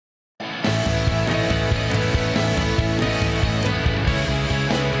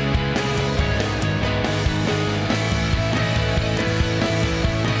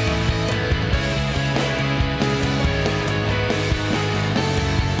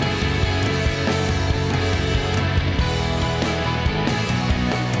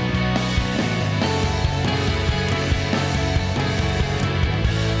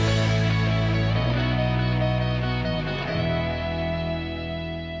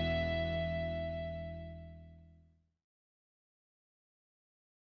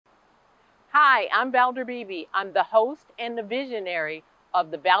Hi, I'm Valder Beebe. I'm the host and the visionary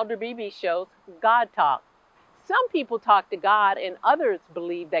of the Valder Beebe Show's God Talk. Some people talk to God and others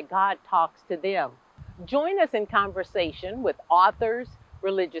believe that God talks to them. Join us in conversation with authors,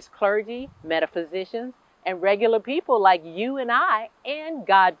 religious clergy, metaphysicians, and regular people like you and I and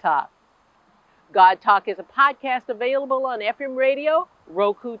God Talk. God Talk is a podcast available on FM radio,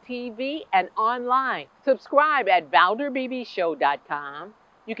 Roku TV, and online. Subscribe at ValderBeebeShow.com.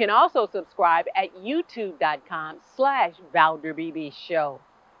 You can also subscribe at YouTube.com/ValderBeebeShow.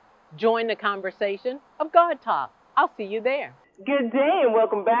 Join the conversation of God Talk. I'll see you there. Good day and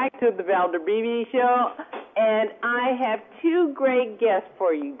welcome back to the Valder Beebe Show. And I have two great guests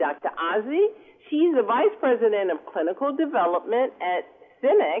for you. Dr. Ozzie, she's the Vice President of Clinical Development at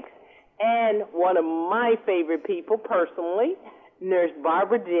Cinex, and one of my favorite people personally, Nurse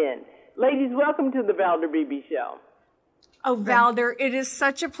Barbara Jen. Ladies, welcome to the Valder Beebe Show. Oh, Valder, it is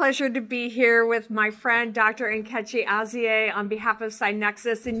such a pleasure to be here with my friend, Dr. Nkechi&Barbara, on behalf of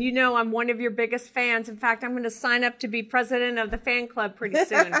SciNexus. And you know I'm one of your biggest fans. In fact, I'm going to sign up to be president of the fan club pretty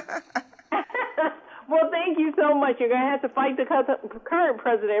soon. Well, thank you so much. You're going to have to fight the current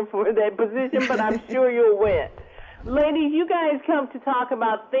president for that position, but I'm sure you'll win. Ladies, you guys come to talk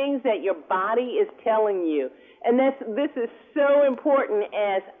about things that your body is telling you. And this is so important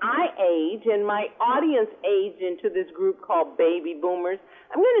as I age and my audience age into this group called baby boomers.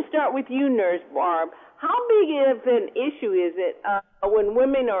 I'm going to start with you, Nurse Barb. How big of an issue is it when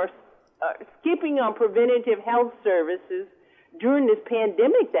women are skipping on preventative health services during this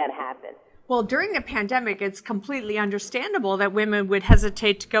pandemic that happened? Well, during the pandemic, it's completely understandable that women would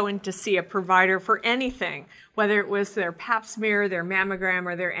hesitate to go in to see a provider for anything, whether it was their pap smear, their mammogram,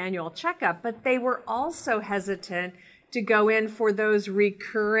 or their annual checkup. But they were also hesitant to go in for those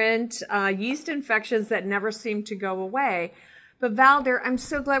recurrent yeast infections that never seem to go away. But Valder, I'm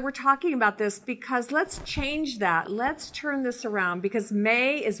so glad we're talking about this because let's change that. Let's turn this around because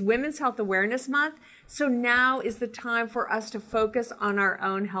May is Women's Health Awareness Month. So now is the time for us to focus on our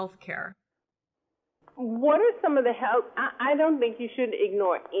own health care. What are some of the health, I don't think you should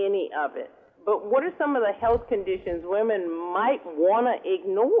ignore any of it, but what are some of the health conditions women might want to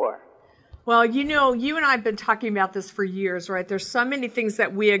ignore? Well, you know, you and I have been talking about this for years, right? There's so many things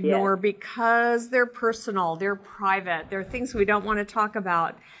that we ignore because they're personal, they're private, they're things we don't want to talk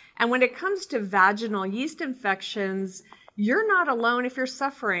about. And when it comes to vaginal yeast infections, you're not alone if you're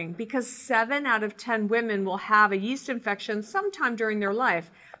suffering because 7 out of 10 women will have a yeast infection sometime during their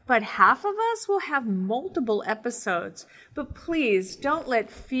life. But half of us will have multiple episodes. But please don't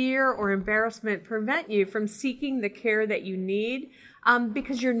let fear or embarrassment prevent you from seeking the care that you need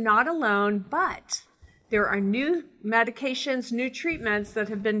because you're not alone. But there are new medications, new treatments that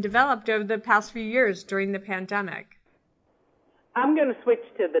have been developed over the past few years during the pandemic. I'm going to switch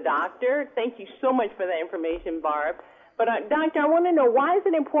to the doctor. Thank you so much for that information, Barb. But doctor, I want to know, why is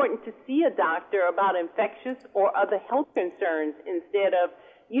it important to see a doctor about infectious or other health concerns instead of,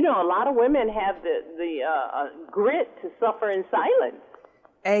 you know, a lot of women have the grit to suffer in silence.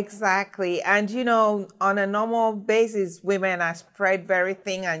 Exactly. And, you know, on a normal basis, women are spread very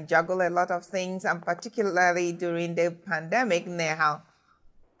thin and juggle a lot of things. And particularly during the pandemic, they have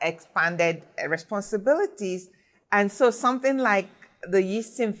expanded responsibilities. And so something like the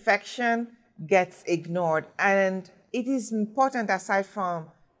yeast infection gets ignored. And it is important, aside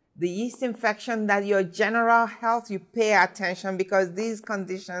from the yeast infection, that your general health, you pay attention because these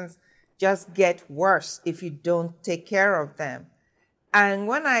conditions just get worse if you don't take care of them. And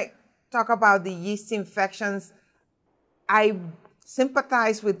when I talk about the yeast infections, I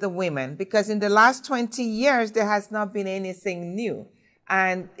sympathize with the women because in the last 20 years, there has not been anything new.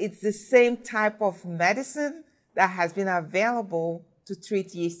 And it's the same type of medicine that has been available to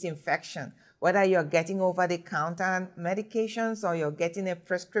treat yeast infection. Whether you're getting over-the-counter medications or you're getting a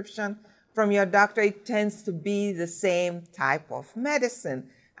prescription from your doctor, it tends to be the same type of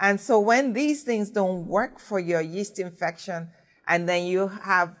medicine. And so when these things don't work for your yeast infection, and then you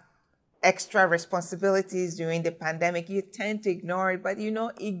have extra responsibilities during the pandemic, you tend to ignore it, but you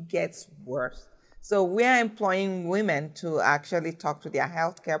know, it gets worse. So we're employing women to actually talk to their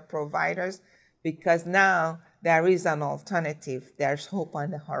healthcare providers because now there is an alternative. There's hope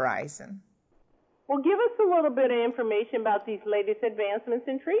on the horizon. Well, give us a little bit of information about these latest advancements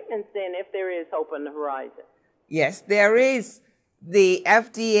in treatments then, if there is hope on the horizon. Yes, there is. The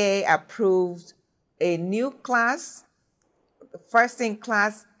FDA approved a new class,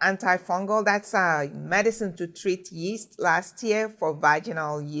 first-in-class antifungal. That's a medicine to treat yeast last year for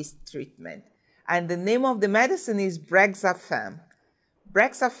vaginal yeast treatment. And the name of the medicine is Brexafemme.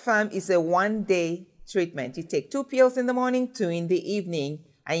 Brexafemme is a one-day treatment. You take 2 pills in the morning, 2 in the evening,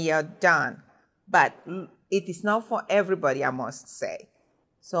 and you're done. but it is not for everybody, I must say.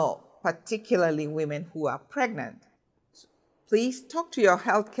 So particularly women who are pregnant. Please talk to your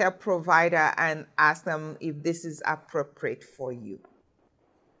healthcare provider and ask them if this is appropriate for you.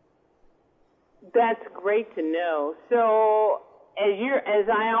 That's great to know. So as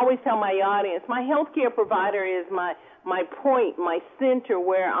I always tell my audience, my healthcare provider is my point, my center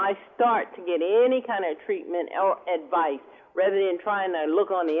where I start to get any kind of treatment or advice rather than trying to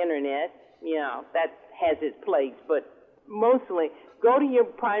look on the internet. You know, that has its place, but mostly go to your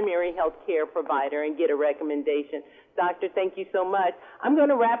primary healthcare provider and get a recommendation. Doctor, thank you so much. I'm going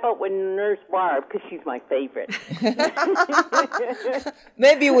to wrap up with Nurse Barb because she's my favorite.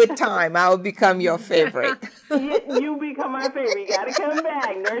 Maybe with time, I'll become your favorite. You become my favorite. You got to come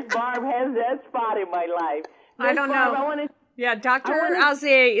back. Nurse Barb has that spot in my life. I don't know. Yeah, Dr.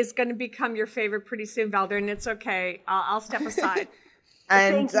 Azier is going to become your favorite pretty soon, Valder, and it's okay. I'll step aside.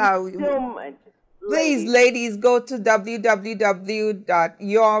 And thank you so much. Please, ladies, go to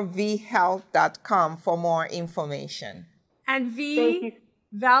www.yourvhealth.com for more information. And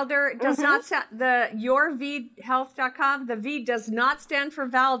Valder does not stand, yourvhealth.com, the V does not stand for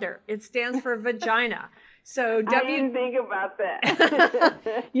Valder. It stands for vagina. So I didn't think about that.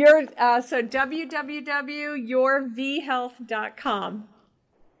 So www.yourvhealth.com.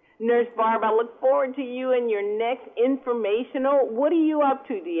 Nurse Barb, I look forward to you and your next informational. What are you up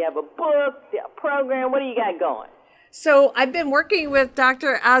to? Do you have a book, a program? What do you got going? So I've been working with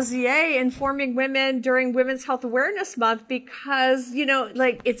Dr. Azier informing women during Women's Health Awareness Month because, you know,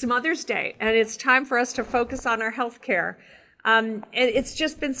 like it's Mother's Day and it's time for us to focus on our health care. And it's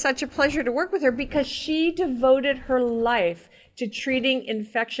just been such a pleasure to work with her because she devoted her life to treating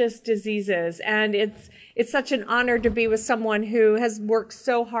infectious diseases. And it's such an honor to be with someone who has worked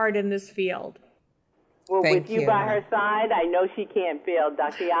so hard in this field. Well, with you by her side, I know she can't fail.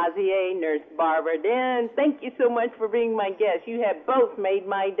 Dr. Azier, Nurse Barbara, Dan, thank you so much for being my guest. You have both made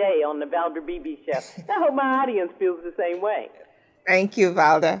my day on the Valder Beebe Show. I hope my audience feels the same way. Thank you,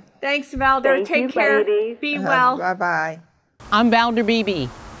 Valder. Thanks, Valder. Take care. Ladies. Be well. Bye-bye. I'm Valder Beebe.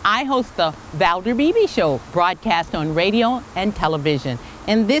 I host the Valder Beebe Show, broadcast on radio and television.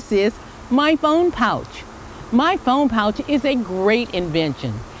 And this is my phone pouch. My phone pouch is a great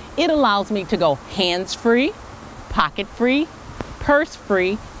invention. It allows me to go hands-free, pocket-free,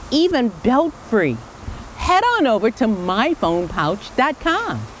 purse-free, even belt-free. Head on over to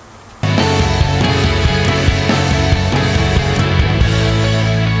myphonepouch.com.